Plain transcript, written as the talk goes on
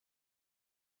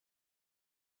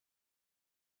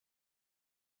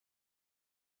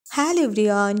Hello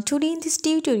everyone, today in this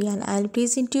tutorial I'll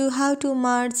present you how to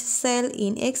merge cell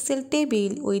in Excel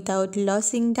table without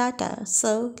losing data.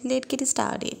 So let's get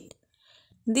started.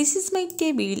 This is my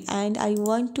table and I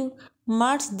want to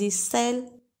merge this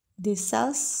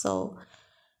cells. So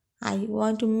I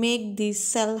want to make this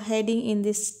cell heading in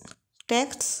this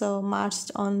text. So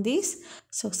merged on this.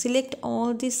 So select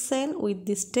all this cell with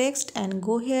this text and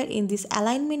go here in this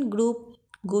alignment group.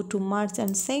 Go to merge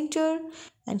and center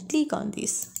and click on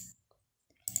this.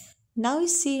 Now you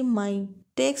see my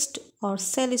text or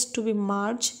cell is to be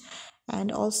merged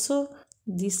and also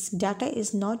this data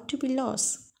is not to be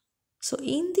lost. So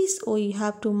in this way you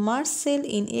have to merge cell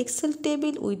in Excel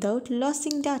table without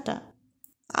losing data.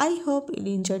 I hope you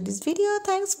enjoyed this video.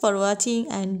 Thanks for watching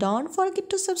and don't forget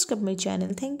to subscribe my channel.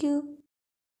 Thank you.